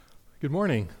Good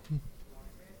morning.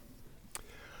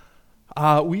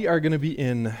 We are going to be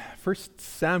in 1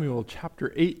 Samuel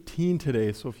chapter 18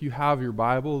 today. So if you have your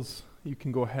Bibles, you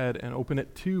can go ahead and open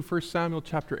it to 1 Samuel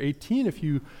chapter 18. If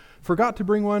you forgot to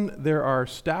bring one, there are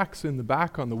stacks in the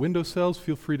back on the windowsills.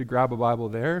 Feel free to grab a Bible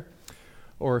there.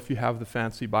 Or if you have the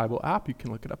fancy Bible app, you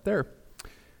can look it up there.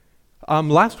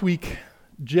 Last week,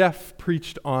 Jeff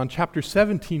preached on chapter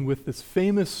 17 with this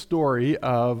famous story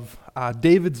of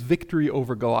David's victory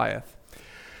over Goliath.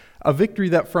 A victory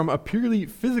that from a purely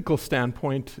physical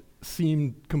standpoint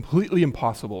seemed completely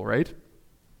impossible, right?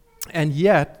 And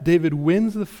yet, David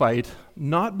wins the fight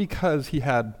not because he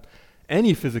had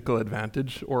any physical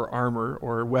advantage or armor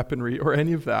or weaponry or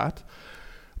any of that,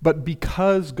 but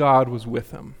because God was with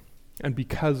him and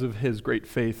because of his great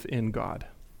faith in God.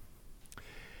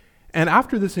 And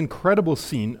after this incredible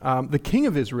scene, the king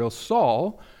of Israel,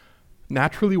 Saul,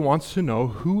 naturally wants to know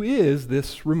who is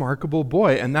this remarkable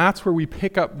boy. And that's where we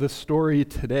pick up the story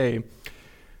today.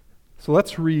 So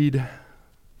let's read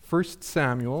 1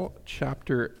 Samuel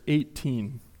chapter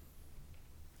 18.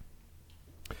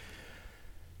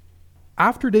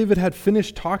 After David had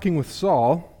finished talking with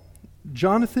Saul,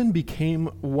 Jonathan became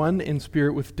one in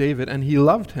spirit with David, and he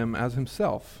loved him as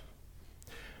himself.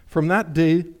 From that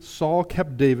day, Saul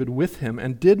kept David with him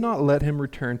and did not let him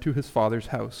return to his father's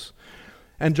house.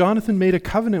 And Jonathan made a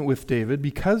covenant with David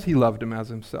because he loved him as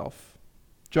himself.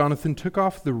 Jonathan took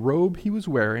off the robe he was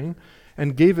wearing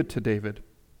and gave it to David,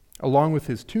 along with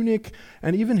his tunic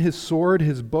and even his sword,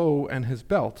 his bow, and his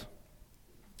belt.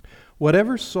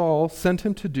 Whatever Saul sent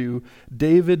him to do,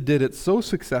 David did it so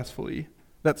successfully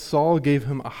that Saul gave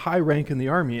him a high rank in the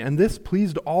army, and this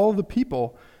pleased all the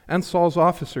people and Saul's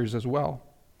officers as well.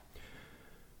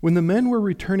 When the men were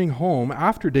returning home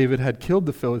after David had killed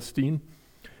the Philistine,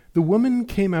 the women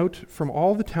came out from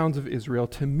all the towns of Israel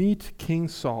to meet King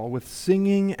Saul with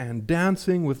singing and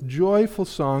dancing, with joyful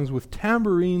songs, with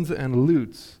tambourines and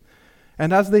lutes.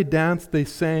 And as they danced, they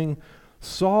sang,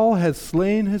 "Saul has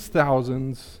slain his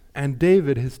thousands, and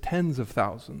David his tens of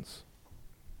thousands."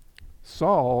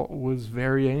 Saul was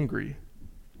very angry.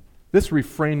 This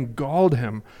refrain galled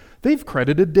him. They've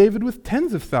credited David with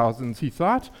tens of thousands, he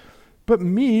thought, but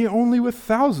me only with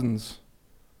thousands.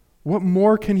 What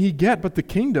more can he get but the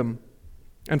kingdom?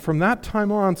 And from that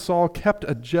time on, Saul kept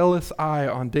a jealous eye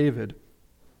on David.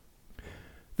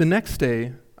 The next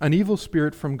day, an evil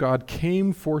spirit from God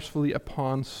came forcefully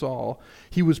upon Saul.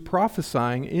 He was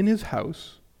prophesying in his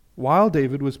house while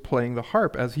David was playing the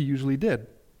harp, as he usually did.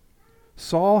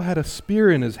 Saul had a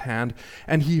spear in his hand,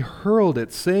 and he hurled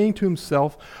it, saying to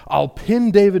himself, "I'll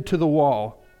pin David to the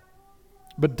wall."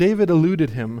 But David eluded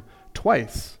him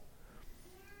twice.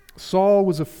 Saul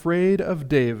was afraid of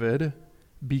David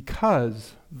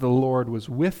because the Lord was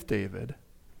with David,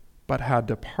 but had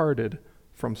departed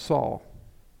from Saul.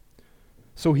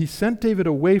 So he sent David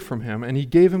away from him, and he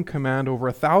gave him command over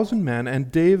 1,000 men,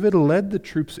 and David led the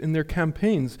troops in their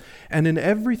campaigns. And in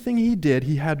everything he did,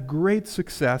 he had great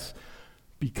success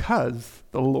because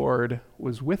the Lord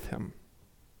was with him.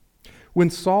 When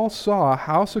Saul saw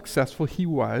how successful he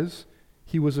was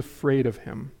afraid of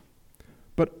him.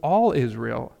 But all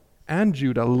Israel and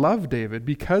Judah loved David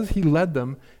because he led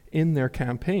them in their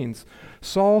campaigns.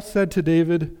 Saul said to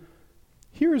David,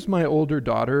 "Here is my older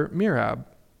daughter, Merab.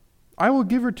 I will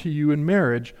give her to you in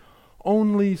marriage.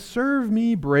 Only serve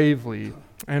me bravely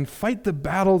and fight the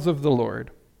battles of the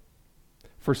Lord."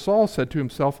 For Saul said to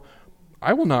himself,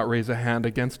 "I will not raise a hand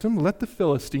against him. Let the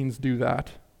Philistines do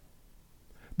that."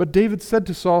 But David said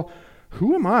to Saul,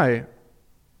 "Who am I?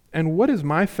 And what is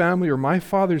my family or my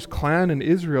father's clan in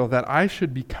Israel that I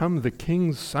should become the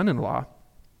king's son-in-law?"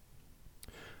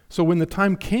 So when the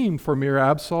time came for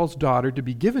Merab, Saul's daughter, to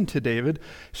be given to David,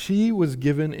 she was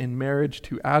given in marriage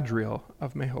to Adriel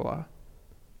of Meholah.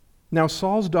 Now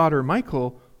Saul's daughter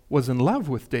Michal was in love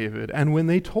with David, and when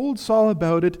they told Saul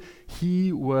about it,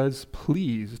 he was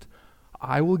pleased.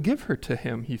 "I will give her to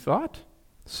him," he thought,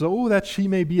 "so that she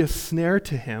may be a snare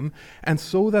to him, and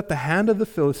so that the hand of the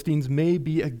Philistines may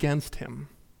be against him."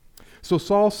 So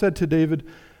Saul said to David,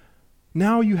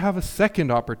 "Now you have a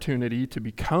second opportunity to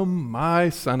become my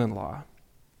son-in-law."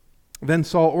 Then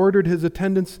Saul ordered his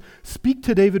attendants, "Speak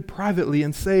to David privately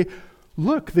and say,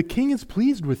 'Look, the king is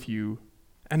pleased with you,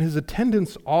 and his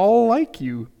attendants all like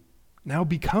you. Now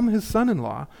become his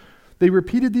son-in-law.'" They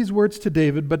repeated these words to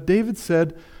David, but David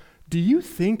said, "Do you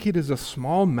think it is a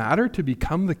small matter to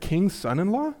become the king's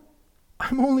son-in-law?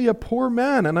 I'm only a poor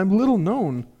man, and I'm little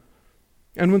known."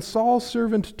 And when Saul's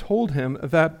servant told him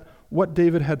that what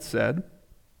David had said,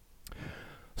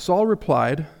 Saul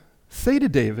replied, "Say to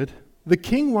David, the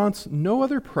king wants no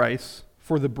other price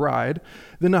for the bride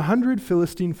than 100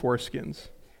 Philistine foreskins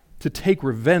to take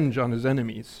revenge on his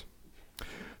enemies.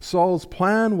 Saul's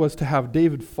plan was to have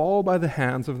David fall by the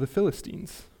hands of the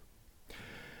Philistines.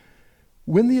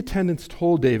 When the attendants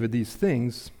told David these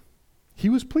things, he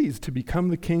was pleased to become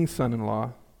the king's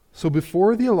son-in-law. So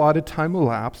before the allotted time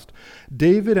elapsed,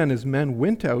 David and his men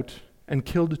went out and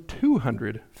killed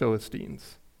 200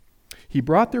 Philistines. He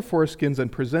brought their foreskins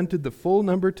and presented the full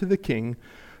number to the king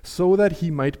so that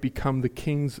he might become the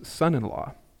king's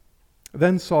son-in-law.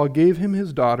 Then Saul gave him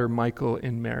his daughter Michal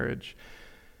in marriage.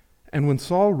 And when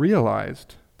Saul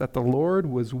realized that the Lord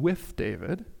was with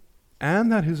David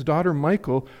and that his daughter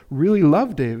Michal really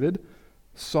loved David,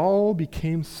 Saul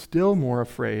became still more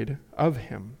afraid of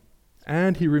him,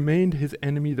 and he remained his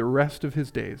enemy the rest of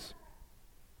his days.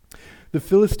 The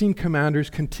Philistine commanders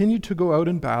continued to go out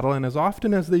in battle, and as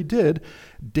often as they did,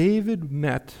 David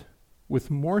met with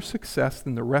more success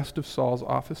than the rest of Saul's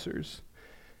officers,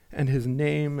 and his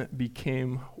name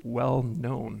became well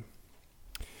known.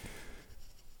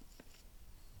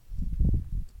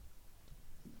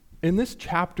 In this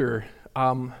chapter,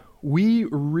 we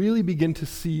really begin to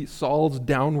see Saul's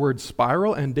downward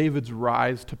spiral and David's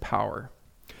rise to power.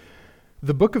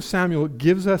 The book of Samuel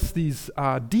gives us these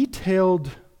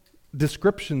detailed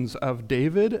descriptions of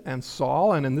David and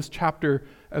Saul, and in this chapter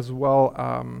as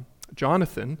well,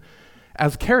 Jonathan,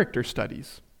 as character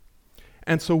studies.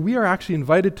 And so we are actually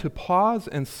invited to pause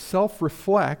and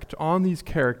self-reflect on these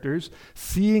characters,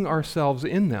 seeing ourselves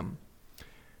in them,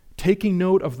 taking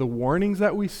note of the warnings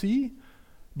that we see,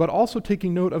 but also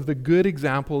taking note of the good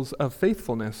examples of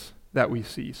faithfulness that we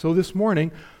see. So this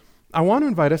morning, I want to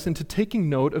invite us into taking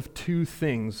note of two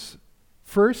things.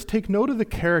 First, take note of the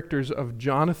characters of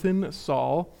Jonathan,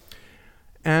 Saul,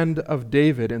 and of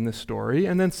David in this story.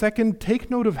 And then second, take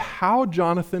note of how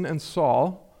Jonathan and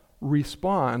Saul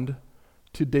respond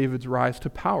to David's rise to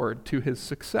power, to his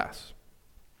success.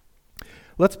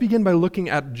 Let's begin by looking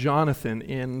at Jonathan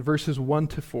in verses 1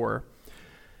 to 4.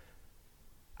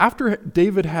 After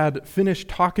David had finished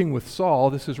talking with Saul,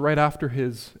 this is right after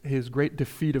his great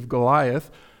defeat of Goliath,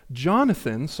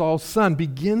 Jonathan, Saul's son,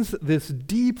 begins this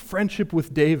deep friendship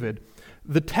with David.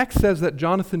 The text says that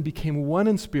Jonathan became one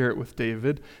in spirit with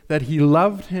David, that he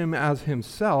loved him as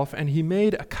himself, and he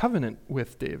made a covenant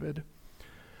with David.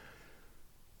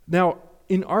 Now,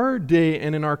 in our day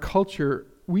and in our culture,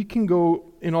 we can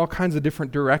go in all kinds of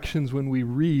different directions when we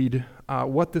read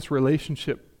what this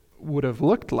relationship would have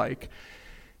looked like.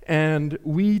 And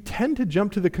we tend to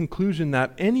jump to the conclusion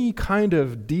that any kind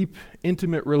of deep,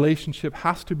 intimate relationship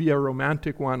has to be a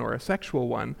romantic one or a sexual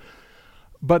one.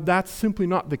 But that's simply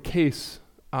not the case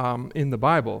in the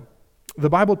Bible. The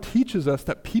Bible teaches us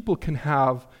that people can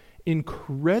have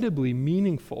incredibly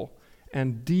meaningful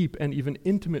and deep and even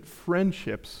intimate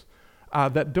friendships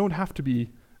that don't have to be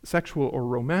sexual or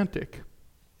romantic.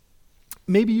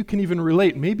 Maybe you can even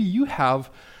relate. Maybe you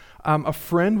have a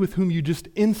friend with whom you just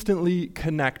instantly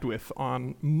connect with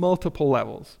on multiple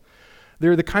levels.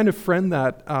 They're the kind of friend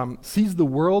that sees the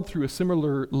world through a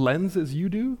similar lens as you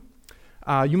do.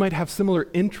 You might have similar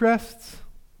interests,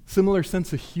 similar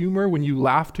sense of humor. When you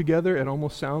laugh together, it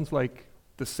almost sounds like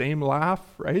the same laugh,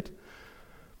 right?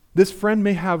 This friend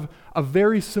may have a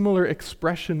very similar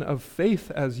expression of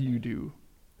faith as you do,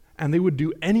 and they would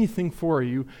do anything for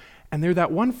you, and they're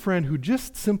that one friend who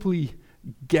just simply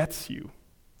gets you.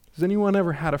 Has anyone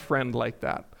ever had a friend like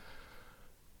that?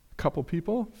 A couple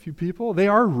people, a few people? They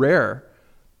are rare,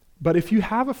 but if you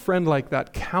have a friend like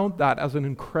that, count that as an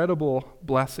incredible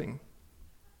blessing.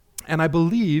 And I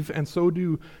believe, and so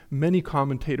do many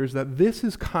commentators, that this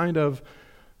is kind of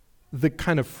the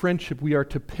kind of friendship we are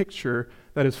to picture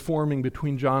that is forming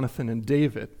between Jonathan and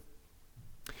David.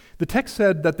 The text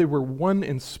said that they were one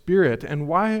in spirit, and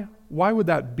why would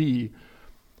that be?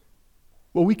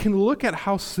 Well, we can look at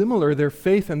how similar their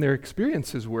faith and their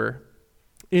experiences were.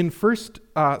 In 1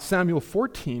 Samuel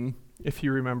 14, if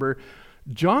you remember,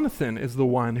 Jonathan is the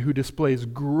one who displays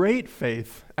great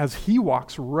faith as he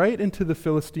walks right into the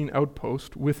Philistine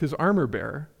outpost with his armor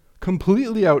bearer,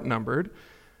 completely outnumbered.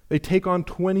 They take on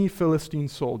 20 Philistine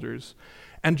soldiers,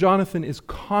 and Jonathan is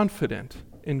confident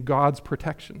in God's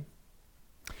protection.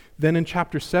 Then in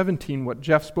chapter 17, what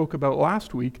Jeff spoke about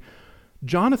last week,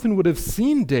 Jonathan would have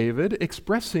seen David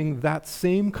expressing that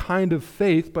same kind of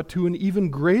faith, but to an even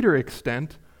greater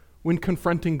extent when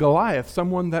confronting Goliath,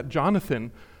 someone that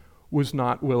Jonathan was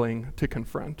not willing to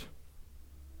confront.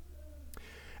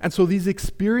 And so these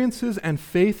experiences and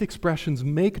faith expressions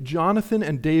make Jonathan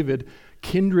and David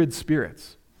kindred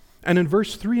spirits. And in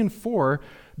verse 3 and 4,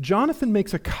 Jonathan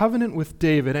makes a covenant with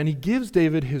David, and he gives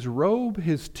David his robe,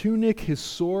 his tunic, his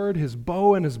sword, his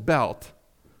bow, and his belt.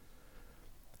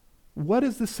 what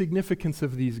is the significance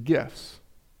of these gifts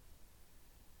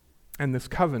and this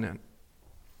covenant?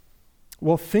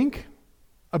 Well, think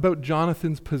about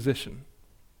Jonathan's position.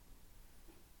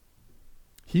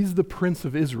 He's the prince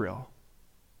of Israel.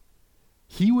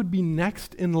 He would be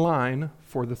next in line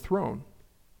for the throne.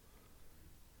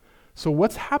 So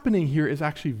what's happening here is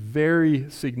actually very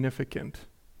significant.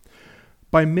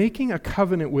 By making a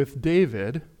covenant with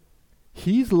David,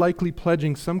 he's likely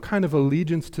pledging some kind of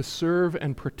allegiance to serve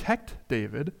and protect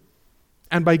David.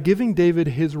 And by giving David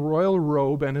his royal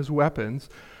robe and his weapons,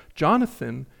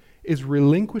 Jonathan is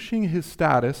relinquishing his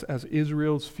status as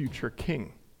Israel's future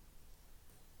king.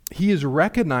 He is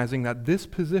recognizing that this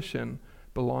position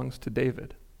belongs to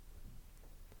David.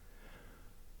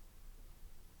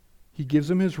 He gives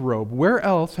him his robe. Where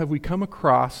else have we come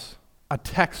across a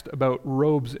text about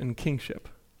robes and kingship?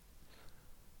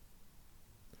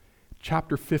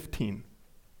 Chapter 15.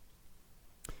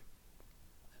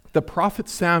 The prophet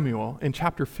Samuel in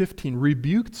chapter 15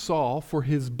 rebuked Saul for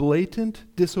his blatant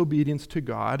disobedience to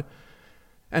God,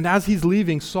 and as he's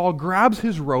leaving, Saul grabs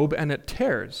his robe and it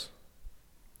tears.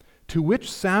 To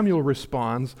which Samuel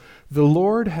responds, "The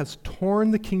Lord has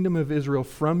torn the kingdom of Israel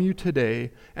from you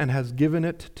today and has given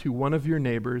it to one of your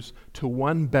neighbors, to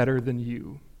one better than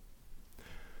you."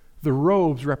 The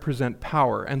robes represent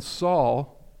power, and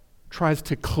Saul tries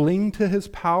to cling to his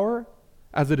power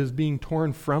as it is being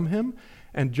torn from him,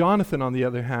 and Jonathan, on the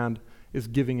other hand, is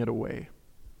giving it away.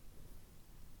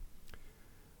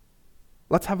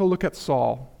 Let's have a look at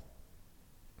Saul.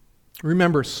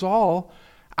 Remember, Saul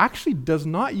actually does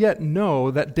not yet know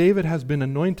that David has been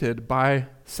anointed by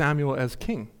Samuel as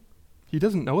king. He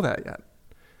doesn't know that yet.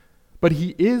 But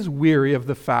he is weary of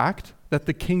the fact that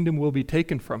the kingdom will be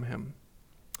taken from him.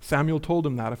 Samuel told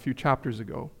him that a few chapters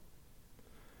ago.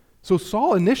 So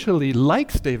Saul initially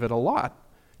likes David a lot.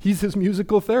 He's his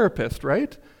musical therapist,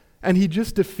 right? And he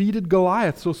just defeated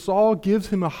Goliath. So Saul gives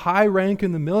him a high rank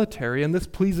in the military, and this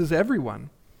pleases everyone.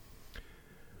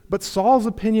 But Saul's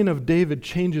opinion of David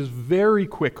changes very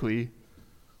quickly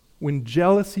when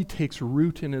jealousy takes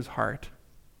root in his heart.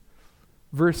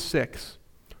 Verse 6,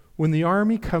 when the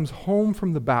army comes home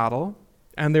from the battle,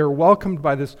 and they're welcomed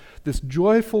by this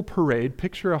joyful parade,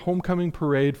 picture a homecoming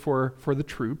parade for the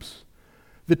troops,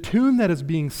 the tune that is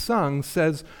being sung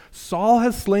says, "Saul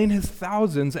has slain his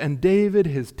thousands and David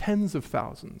his tens of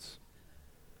thousands."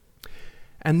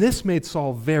 And this made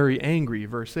Saul very angry,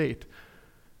 verse 8.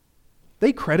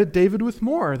 They credit David with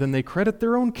more than they credit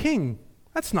their own king.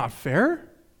 That's not fair.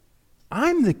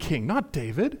 I'm the king, not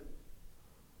David.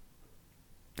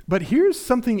 But here's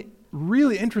something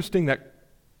really interesting that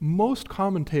most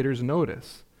commentators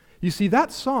notice. You see,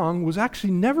 that song was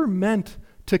actually never meant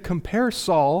to compare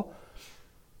Saul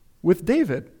with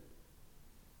David.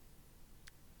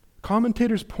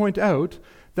 Commentators point out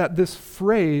that this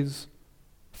phrase,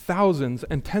 thousands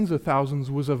and tens of thousands,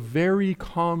 was a very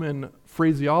common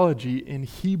phraseology in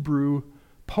Hebrew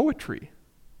poetry.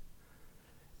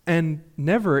 And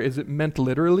never is it meant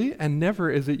literally, and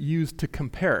never is it used to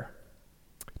compare.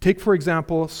 Take, for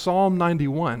example, Psalm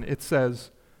 91. It says,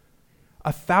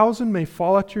 1,000 may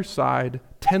fall at your side,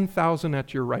 10,000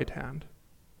 at your right hand.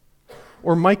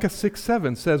 Or Micah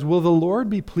 6:7 says, will the Lord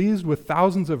be pleased with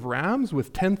thousands of rams,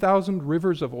 with 10,000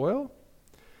 rivers of oil?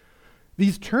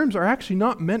 These terms are actually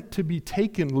not meant to be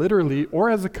taken literally or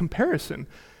as a comparison.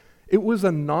 It was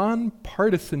a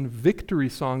non-partisan victory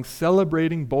song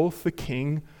celebrating both the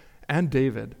king and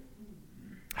David.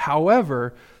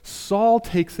 However, Saul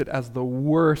takes it as the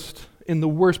worst, in the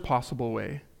worst possible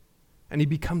way, and he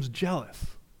becomes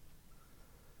jealous.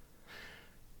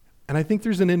 And I think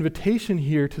there's an invitation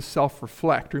here to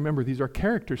self-reflect. Remember, these are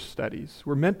character studies.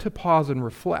 We're meant to pause and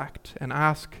reflect and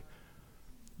ask,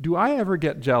 do I ever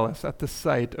get jealous at the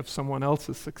sight of someone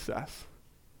else's success?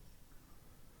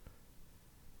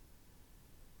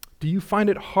 Do you find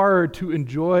it hard to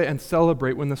enjoy and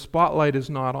celebrate when the spotlight is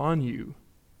not on you?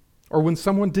 Or when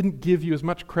someone didn't give you as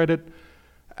much credit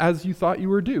as you thought you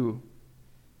were due?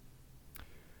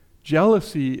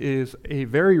 Jealousy is a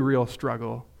very real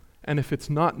struggle, and if it's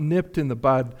not nipped in the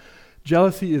bud,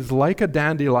 jealousy is like a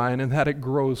dandelion in that it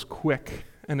grows quick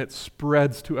and it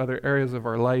spreads to other areas of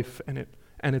our life,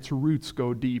 and its roots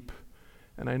go deep.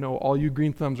 And I know all you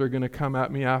green thumbs are going to come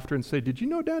at me after and say, did you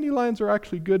know dandelions are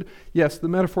actually good? Yes, the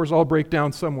metaphors all break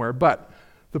down somewhere, but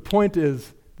the point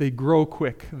is they grow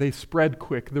quick, they spread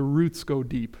quick, the roots go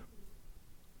deep.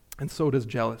 And so does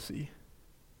jealousy.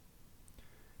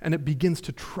 And it begins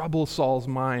to trouble Saul's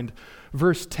mind.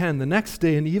 Verse 10, the next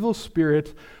day an evil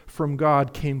spirit from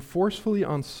God came forcefully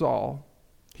on Saul.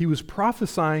 He was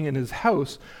prophesying in his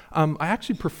house. I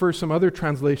actually prefer some other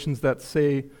translations that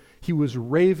say he was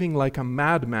raving like a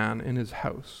madman in his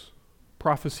house.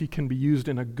 Prophecy can be used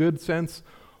in a good sense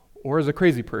or as a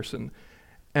crazy person.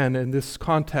 And in this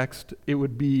context, it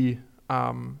would be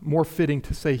more fitting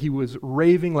to say he was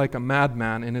raving like a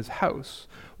madman in his house,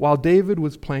 while David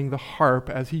was playing the harp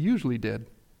as he usually did.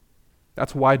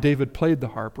 That's why David played the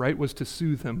harp, right? Was to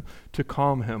soothe him, to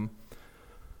calm him.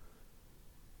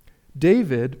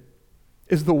 David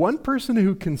is the one person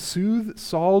who can soothe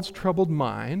Saul's troubled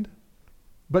mind,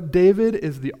 but David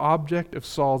is the object of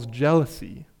Saul's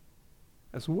jealousy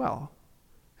as well.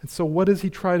 And so what does he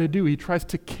try to do? He tries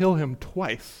to kill him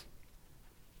twice.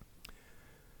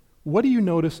 What do you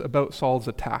notice about Saul's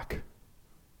attack?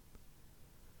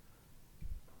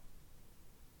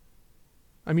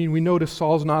 I mean, we notice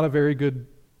Saul's not a very good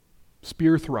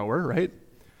spear thrower, right?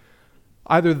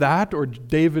 Either that or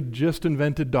David just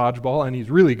invented dodgeball and he's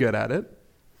really good at it.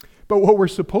 But what we're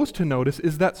supposed to notice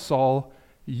is that Saul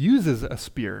uses a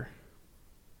spear.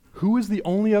 Who is the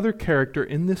only other character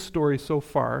in this story so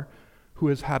far who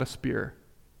has had a spear?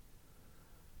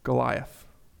 Goliath.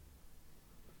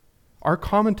 Our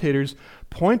commentators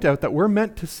point out that we're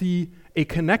meant to see a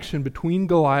connection between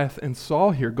Goliath and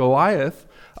Saul here. Goliath,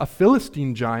 a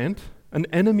Philistine giant, an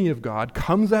enemy of God,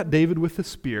 comes at David with a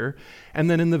spear, and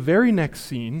then in the very next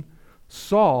scene,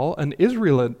 Saul, an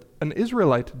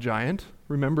Israelite giant,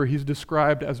 remember he's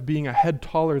described as being a head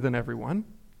taller than everyone,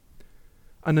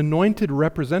 an anointed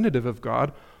representative of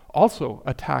God, also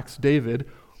attacks David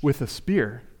with a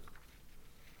spear.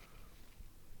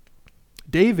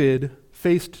 David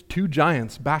faced two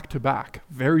giants back to back,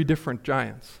 very different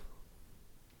giants.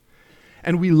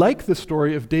 And we like the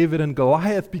story of David and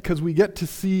Goliath because we get to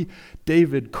see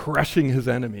David crushing his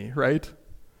enemy, right?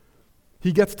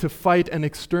 He gets to fight and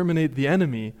exterminate the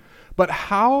enemy. But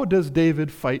how does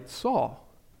David fight Saul?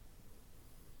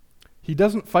 He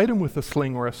doesn't fight him with a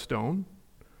sling or a stone.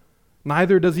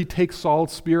 Neither does he take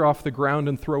Saul's spear off the ground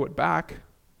and throw it back.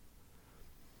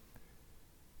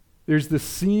 There's this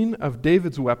scene of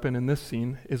David's weapon in this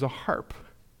scene is a harp,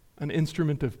 an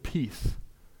instrument of peace,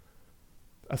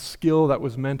 a skill that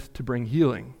was meant to bring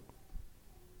healing,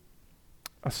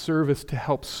 a service to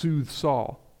help soothe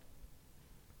Saul.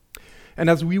 And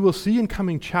as we will see in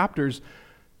coming chapters,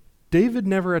 David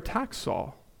never attacks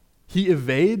Saul. He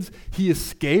evades, he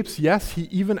escapes, yes, he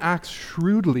even acts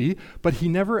shrewdly, but he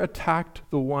never attacked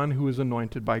the one who is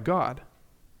anointed by God.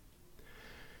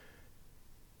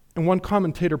 And one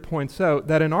commentator points out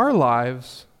that in our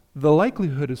lives, the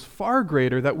likelihood is far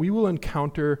greater that we will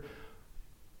encounter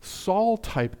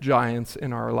Saul-type giants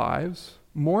in our lives,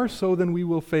 more so than we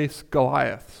will face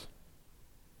Goliaths,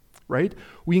 right?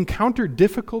 We encounter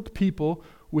difficult people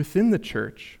within the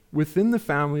church, within the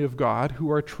family of God, who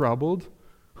are troubled,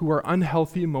 who are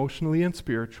unhealthy emotionally and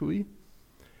spiritually.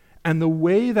 And the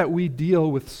way that we deal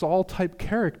with Saul-type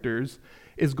characters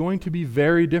is going to be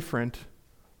very different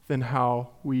than how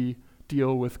we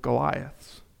deal with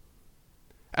Goliaths.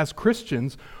 As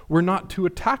Christians, we're not to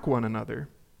attack one another.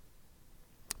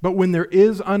 But when there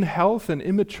is unhealth and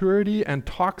immaturity and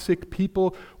toxic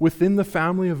people within the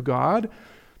family of God,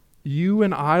 you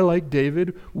and I, like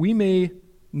David, we may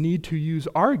need to use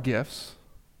our gifts.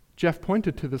 Jeff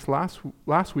pointed to this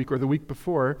last week or the week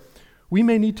before. We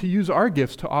may need to use our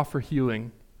gifts to offer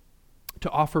healing, to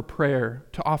offer prayer,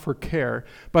 to offer care.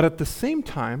 But at the same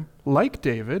time, like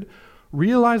David,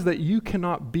 realize that you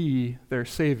cannot be their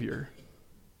savior.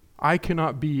 I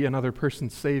cannot be another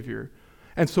person's savior.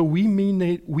 And so we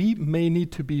may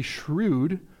need to be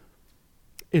shrewd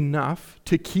enough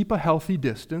to keep a healthy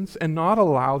distance and not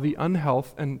allow the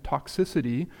unhealth and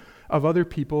toxicity of other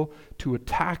people to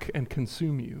attack and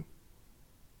consume you.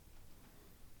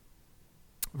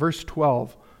 Verse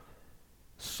 12,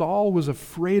 Saul was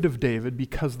afraid of David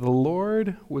because the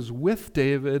Lord was with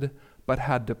David but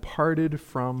had departed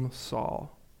from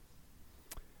Saul.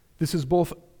 This is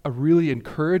both a really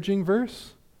encouraging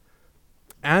verse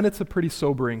and it's a pretty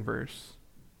sobering verse.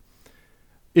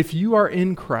 If you are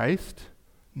in Christ,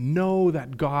 know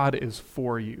that God is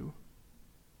for you.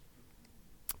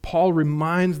 Paul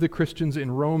reminds the Christians in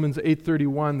Romans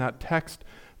 8:31, that text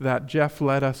that Jeff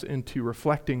led us into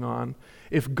reflecting on.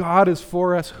 If God is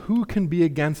for us, who can be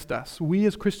against us? We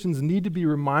as Christians need to be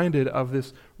reminded of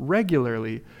this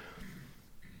regularly.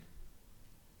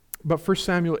 But 1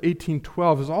 Samuel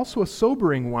 18:12 is also a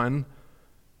sobering one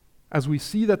as we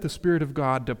see that the Spirit of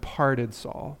God departed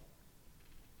Saul.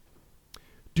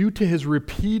 Due to his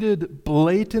repeated,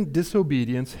 blatant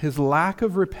disobedience, his lack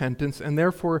of repentance, and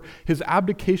therefore his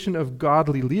abdication of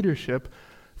godly leadership,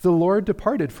 the Lord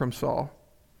departed from Saul.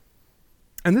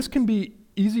 And this can be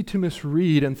easy to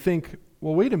misread and think,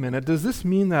 well, wait a minute, does this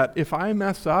mean that if I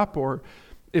mess up or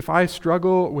if I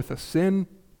struggle with a sin,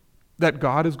 that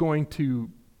God is going to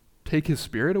take his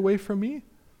Spirit away from me?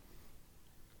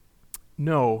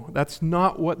 No, that's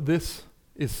not what this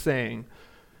is saying.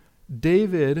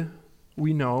 David,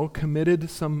 we know, committed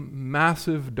some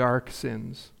massive dark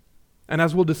sins. And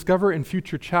as we'll discover in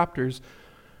future chapters,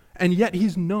 and yet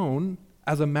he's known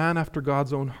as a man after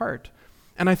God's own heart.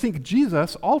 And I think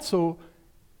Jesus also,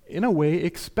 in a way,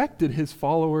 expected his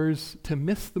followers to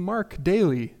miss the mark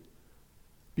daily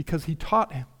because he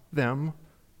taught them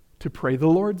to pray the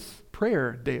Lord's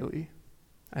Prayer daily.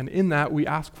 And in that, we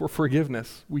ask for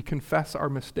forgiveness. We confess our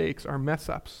mistakes, our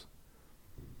mess-ups.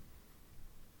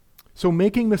 So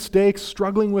making mistakes,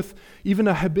 struggling with even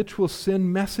a habitual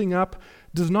sin, messing up,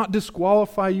 does not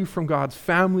disqualify you from God's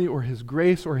family or his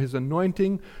grace or his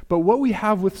anointing. But what we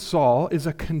have with Saul is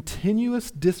a continuous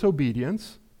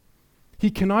disobedience. He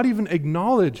cannot even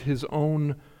acknowledge his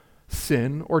own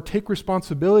sin or take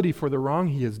responsibility for the wrong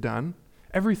he has done.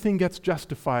 Everything gets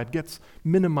justified, gets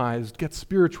minimized, gets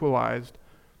spiritualized.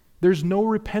 There's no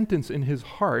repentance in his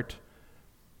heart,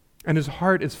 and his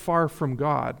heart is far from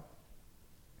God.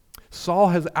 Saul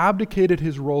has abdicated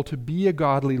his role to be a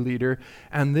godly leader,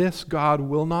 and this God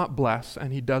will not bless,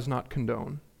 and he does not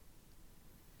condone.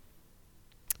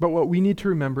 But what we need to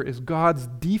remember is God's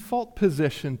default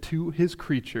position to his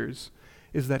creatures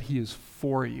is that he is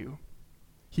for you.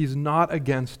 He's not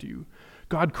against you.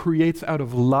 God creates out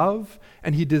of love,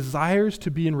 and he desires to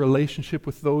be in relationship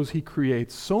with those he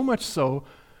creates, so much so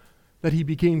that he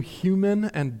became human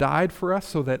and died for us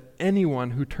so that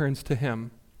anyone who turns to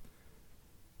him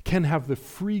can have the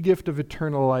free gift of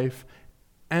eternal life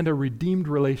and a redeemed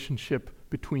relationship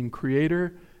between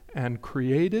Creator and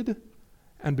created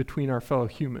and between our fellow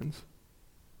humans.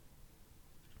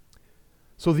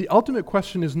 So the ultimate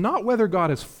question is not whether God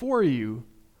is for you,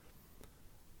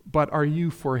 but are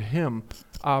you for him?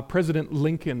 President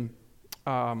Lincoln,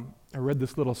 I read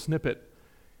this little snippet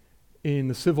in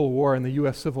the Civil War, in the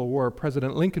U.S. Civil War.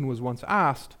 President Lincoln was once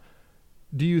asked,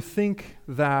 do you think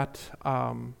that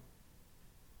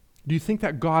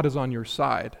God is on your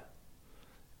side?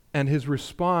 And his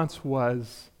response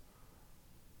was,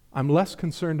 I'm less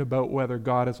concerned about whether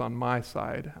God is on my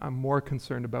side. I'm more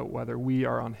concerned about whether we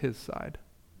are on his side.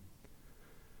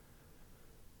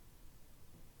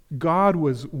 God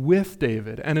was with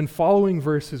David, and in following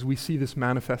verses we see this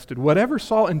manifested. Whatever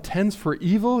Saul intends for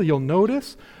evil, you'll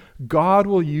notice, God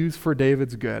will use for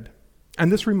David's good.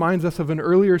 And this reminds us of an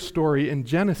earlier story in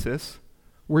Genesis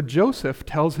where Joseph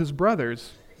tells his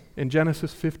brothers in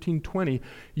Genesis 15:20,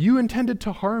 you intended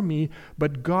to harm me,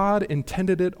 but God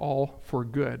intended it all for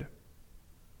good.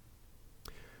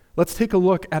 Let's take a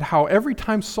look at how every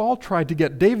time Saul tried to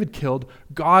get David killed,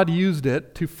 God used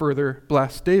it to further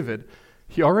bless David.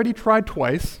 He already tried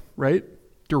twice, right?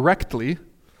 Directly,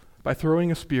 by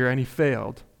throwing a spear, and he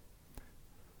failed.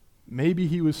 Maybe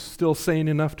he was still sane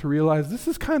enough to realize this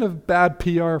is kind of bad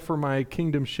PR for my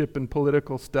kingdomship and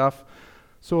political stuff,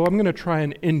 so I'm going to try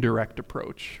an indirect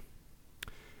approach.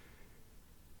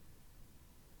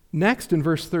 Next, in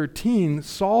verse 13,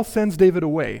 Saul sends David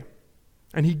away,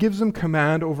 and he gives him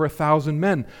command over 1,000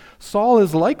 men. Saul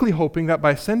is likely hoping that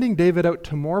by sending David out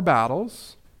to more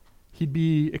battles, he'd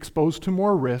be exposed to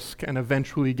more risk and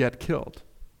eventually get killed.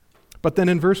 But then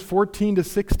in verse 14 to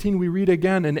 16, we read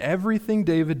again, in everything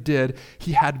David did,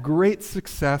 he had great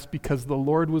success because the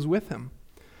Lord was with him.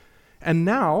 And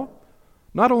now,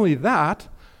 not only that,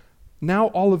 now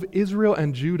all of Israel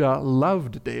and Judah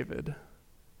loved David.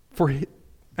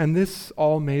 And this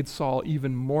all made Saul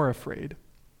even more afraid.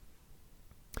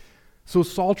 So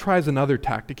Saul tries another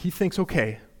tactic. He thinks,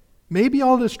 okay, maybe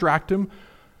I'll distract him.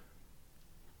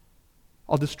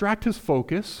 I'll distract his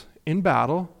focus in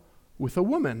battle with a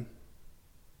woman.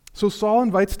 So Saul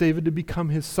invites David to become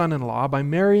his son-in-law by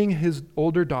marrying his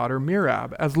older daughter,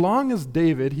 Merab. As long as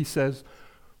David, he says,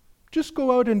 just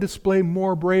go out and display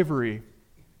more bravery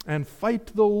and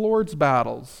fight the Lord's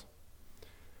battles.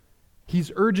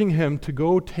 He's urging him to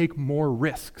go take more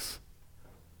risks.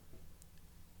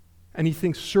 And he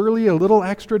thinks surely a little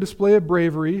extra display of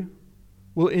bravery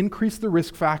will increase the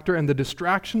risk factor, and the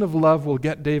distraction of love will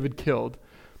get David killed.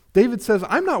 David says,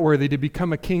 I'm not worthy to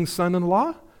become a king's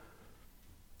son-in-law.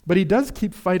 But he does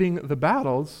keep fighting the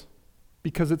battles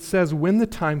because it says when the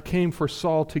time came for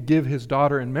Saul to give his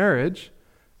daughter in marriage,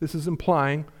 this is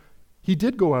implying he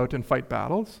did go out and fight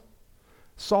battles.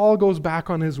 Saul goes back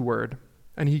on his word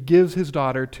and he gives his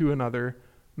daughter to another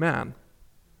man.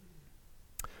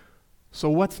 So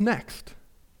what's next?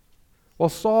 Well,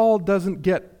 Saul doesn't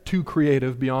get too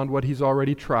creative beyond what he's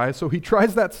already tried, so he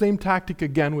tries that same tactic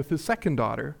again with his second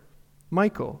daughter,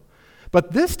 Michal.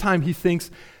 But this time he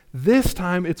thinks, This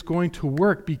time it's going to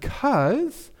work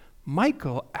because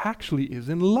Michal actually is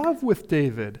in love with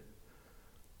David.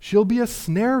 She'll be a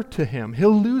snare to him.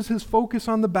 He'll lose his focus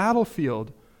on the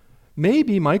battlefield.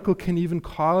 Maybe Michal can even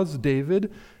cause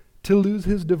David to lose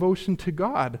his devotion to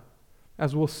God.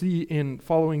 As we'll see in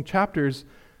following chapters,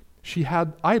 she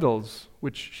had idols,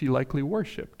 which she likely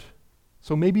worshipped.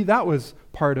 So maybe that was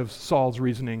part of Saul's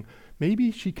reasoning.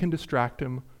 Maybe she can distract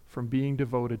him from being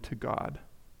devoted to God.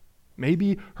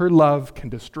 Maybe her love can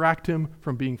distract him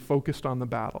from being focused on the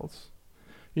battles.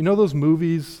 You know those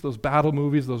movies, those battle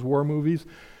movies, those war movies?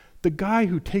 The guy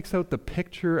who takes out the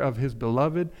picture of his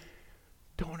beloved,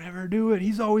 don't ever do it.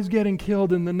 He's always getting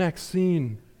killed in the next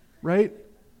scene, right?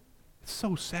 It's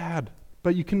so sad,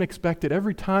 but you can expect it.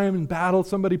 Every time in battle,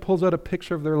 somebody pulls out a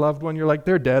picture of their loved one, you're like,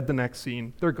 they're dead the next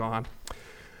scene. They're gone.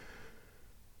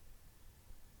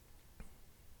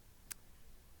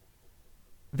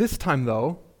 This time,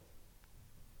 though,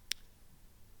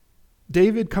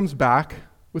 David comes back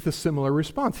with a similar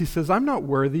response. He says, I'm not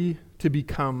worthy to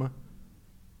become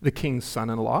the king's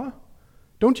son-in-law.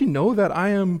 Don't you know that I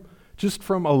am just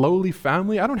from a lowly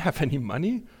family? I don't have any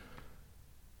money.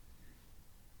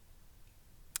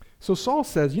 So Saul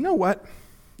says, you know what?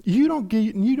 You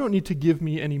don't need to give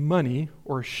me any money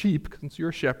or sheep, since you're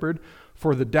a shepherd,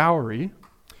 for the dowry.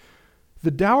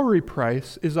 The dowry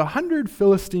price is 100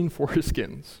 Philistine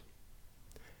foreskins.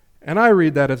 And I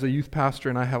read that as a youth pastor,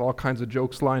 and I have all kinds of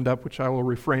jokes lined up, which I will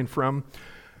refrain from.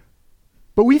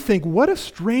 But we think, what a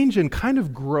strange and kind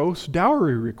of gross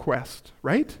dowry request,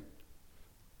 right?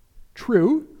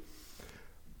 True.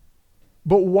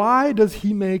 But why does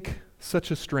he make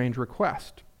such a strange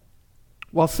request?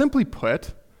 Well, simply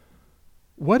put,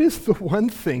 what is the one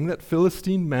thing that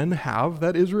Philistine men have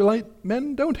that Israelite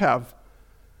men don't have?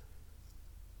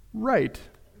 Right.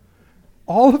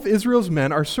 All of Israel's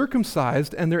men are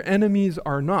circumcised and their enemies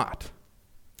are not.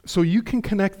 So you can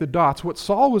connect the dots. What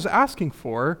Saul was asking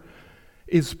for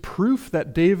is proof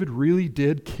that David really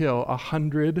did kill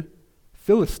 100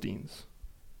 Philistines.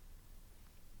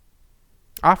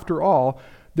 After all,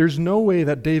 there's no way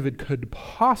that David could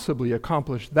possibly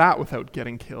accomplish that without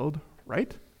getting killed,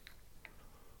 right?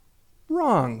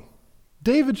 Wrong.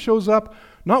 David shows up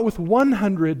not with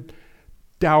 100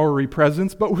 dowry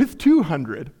presents, but with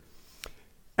 200.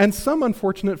 And some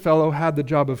unfortunate fellow had the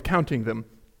job of counting them.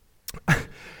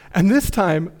 And this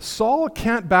time, Saul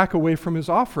can't back away from his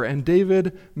offer, and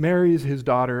David marries his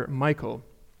daughter, Michal.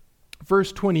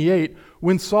 Verse 28,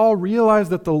 when Saul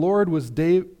realized that the Lord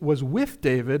was with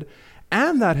David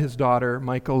and that his daughter,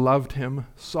 Michal, loved him,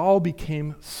 Saul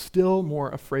became still more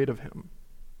afraid of him,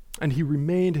 and he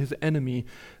remained his enemy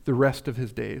the rest of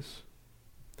his days.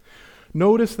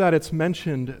 Notice that it's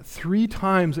mentioned 3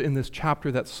 times in this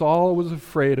chapter that Saul was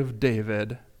afraid of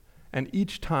David, and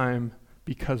each time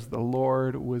because the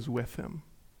Lord was with him.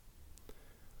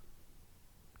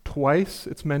 Twice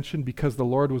it's mentioned because the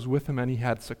Lord was with him and he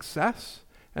had success,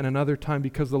 and another time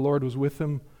because the Lord was with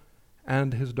him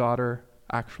and his daughter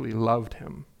actually loved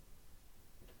him.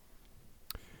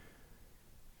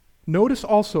 Notice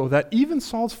also that even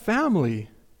Saul's family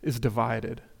is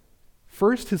divided.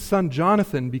 First, his son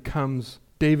Jonathan becomes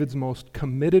David's most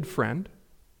committed friend,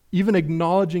 even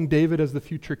acknowledging David as the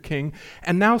future king.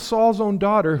 And now Saul's own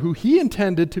daughter, who he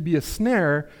intended to be a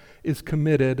snare, is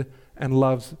committed and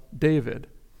loves David.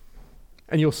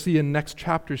 And you'll see in next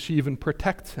chapter, she even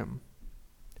protects him.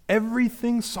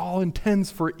 Everything Saul intends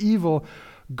for evil,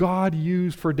 God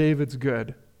used for David's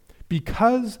good.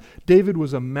 Because David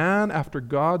was a man after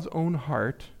God's own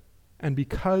heart, and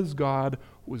because God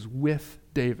was with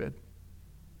David.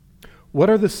 What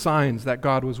are the signs that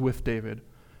God was with David?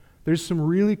 There's some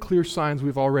really clear signs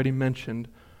we've already mentioned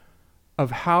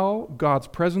of how God's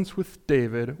presence with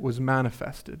David was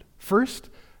manifested. First,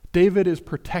 David is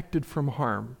protected from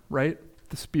harm, right?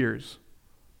 The spears.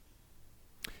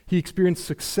 He experienced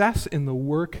success in the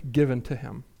work given to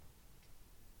him.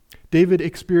 David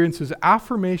experiences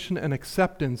affirmation and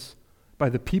acceptance by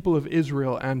the people of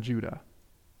Israel and Judah.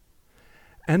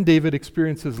 And David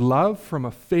experiences love from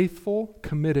a faithful,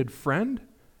 committed friend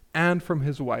and from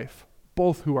his wife,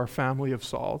 both who are family of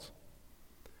Saul's.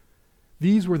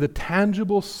 These were the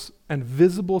tangible and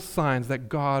visible signs that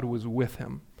God was with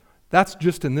him. That's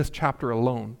just in this chapter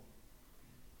alone.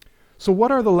 So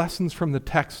what are the lessons from the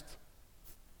text?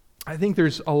 I think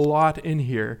there's a lot in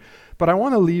here, but I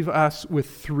want to leave us with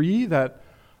 3 that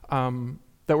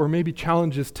were maybe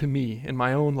challenges to me in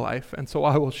my own life, and so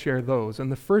I will share those.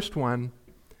 And the first one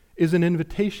is an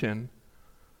invitation.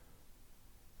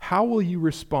 How will you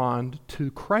respond to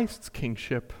Christ's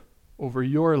kingship over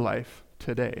your life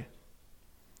today?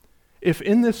 If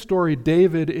in this story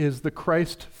David is the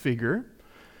Christ figure,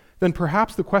 then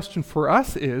perhaps the question for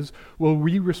us is, will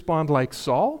we respond like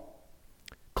Saul?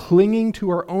 Clinging to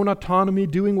our own autonomy,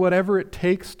 doing whatever it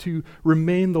takes to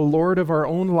remain the Lord of our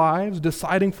own lives,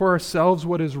 deciding for ourselves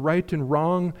what is right and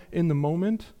wrong in the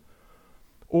moment?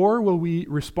 Or will we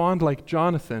respond like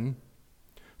Jonathan,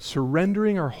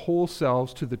 surrendering our whole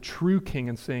selves to the true King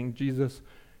and saying, Jesus,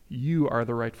 you are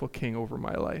the rightful King over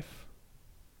my life.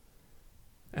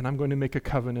 And I'm going to make a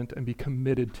covenant and be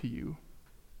committed to you.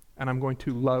 And I'm going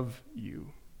to love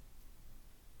you.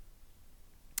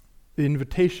 The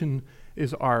invitation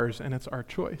is ours, and it's our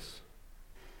choice.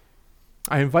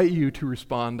 I invite you to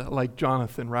respond like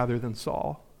Jonathan rather than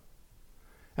Saul.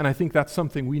 And I think that's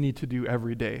something we need to do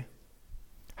every day.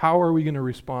 How are we going to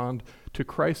respond to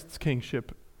Christ's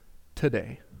kingship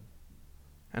today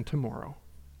and tomorrow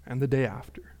and the day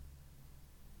after?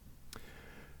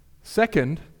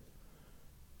 Second,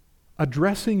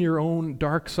 addressing your own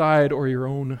dark side or your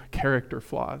own character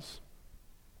flaws.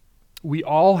 We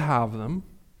all have them.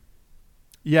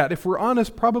 Yet, if we're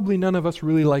honest, probably none of us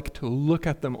really like to look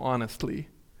at them honestly.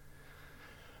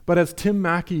 But as Tim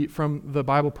Mackey from the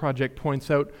Bible Project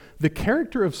points out, the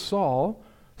character of Saul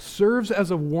serves as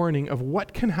a warning of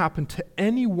what can happen to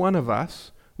any one of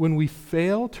us when we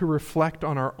fail to reflect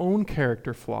on our own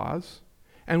character flaws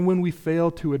and when we fail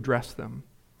to address them.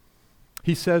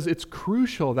 He says it's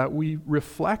crucial that we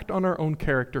reflect on our own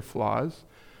character flaws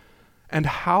and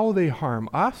how they harm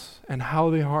us and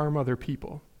how they harm other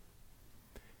people.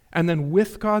 And then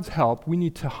with God's help, we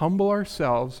need to humble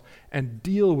ourselves and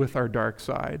deal with our dark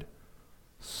side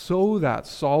so that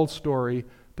Saul's story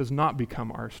does not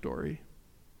become our story.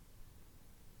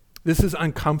 This is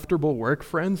uncomfortable work,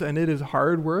 friends, and it is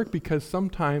hard work because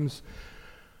sometimes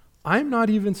I'm not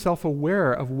even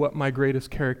self-aware of what my greatest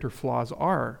character flaws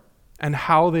are and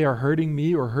how they are hurting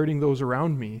me or hurting those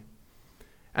around me.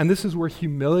 And this is where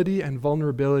humility and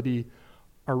vulnerability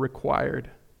are required.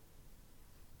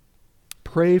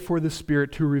 Pray for the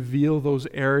Spirit to reveal those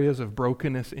areas of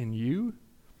brokenness in you.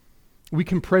 We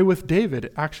can pray with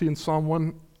David. Actually, in Psalm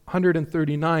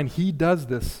 139, he does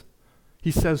this.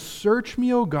 He says, "Search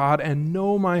me, O God, and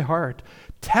know my heart.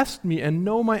 Test me and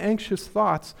know my anxious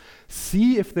thoughts.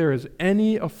 See if there is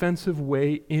any offensive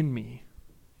way in me,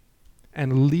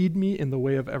 and lead me in the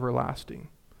way of everlasting."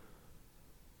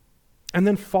 And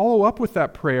then follow up with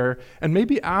that prayer and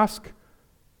maybe ask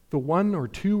the 1 or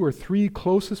 2 or 3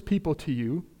 closest people to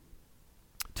you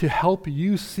to help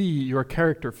you see your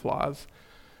character flaws.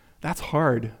 That's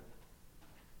hard.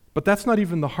 But that's not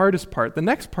even the hardest part. The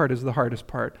next part is the hardest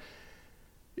part,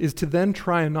 is to then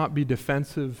try and not be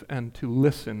defensive and to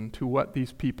listen to what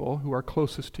these people who are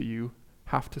closest to you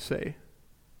have to say.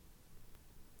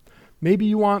 Maybe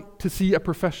you want to see a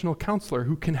professional counselor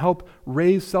who can help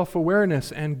raise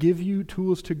self-awareness and give you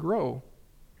tools to grow.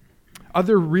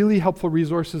 Other really helpful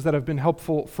resources that have been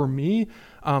helpful for me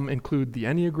include the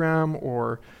Enneagram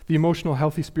or the Emotional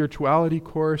Healthy Spirituality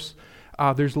course.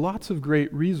 There's lots of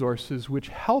great resources which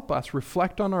help us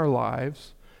reflect on our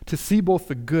lives to see both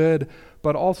the good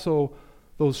but also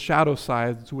those shadow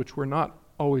sides which we're not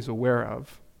always aware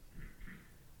of.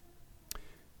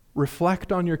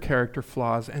 Reflect on your character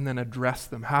flaws and then address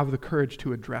them. Have the courage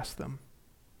to address them.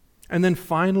 And then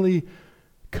finally,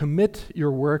 commit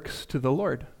your works to the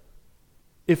Lord.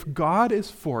 If God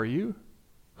is for you,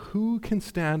 who can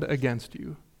stand against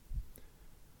you?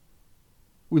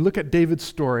 We look at David's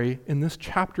story in this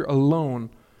chapter alone,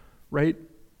 right?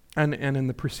 And in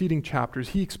the preceding chapters,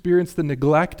 he experienced the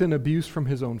neglect and abuse from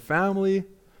his own family.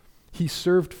 He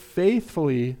served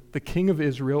faithfully the king of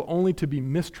Israel only to be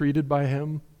mistreated by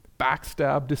him,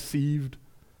 backstabbed, deceived.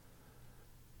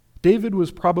 David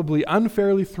was probably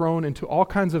unfairly thrown into all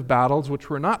kinds of battles which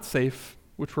were not safe,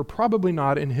 which were probably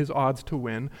not in his odds to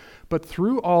win. But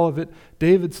through all of it,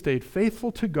 David stayed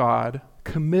faithful to God,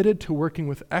 committed to working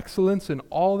with excellence in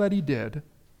all that he did,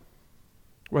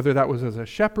 whether that was as a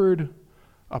shepherd,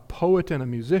 a poet and a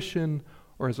musician,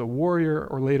 or as a warrior,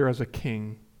 or later as a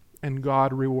king, and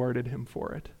God rewarded him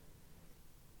for it.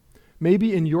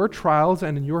 Maybe in your trials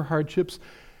and in your hardships,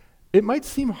 it might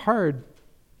seem hard,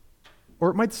 or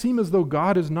it might seem as though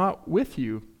God is not with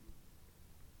you.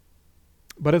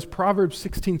 But as Proverbs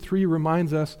 16:3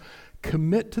 reminds us,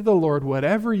 commit to the Lord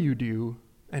whatever you do,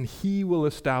 and he will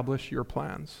establish your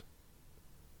plans.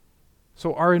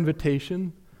 So our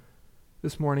invitation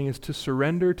this morning is to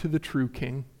surrender to the true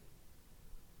King,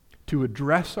 to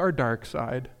address our dark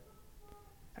side,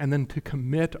 and then to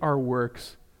commit our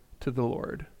works to the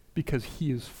Lord, because he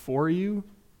is for you,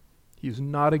 he is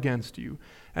not against you.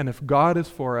 And if God is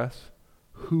for us,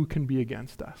 who can be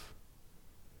against us?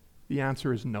 The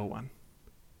answer is no one.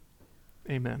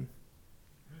 Amen.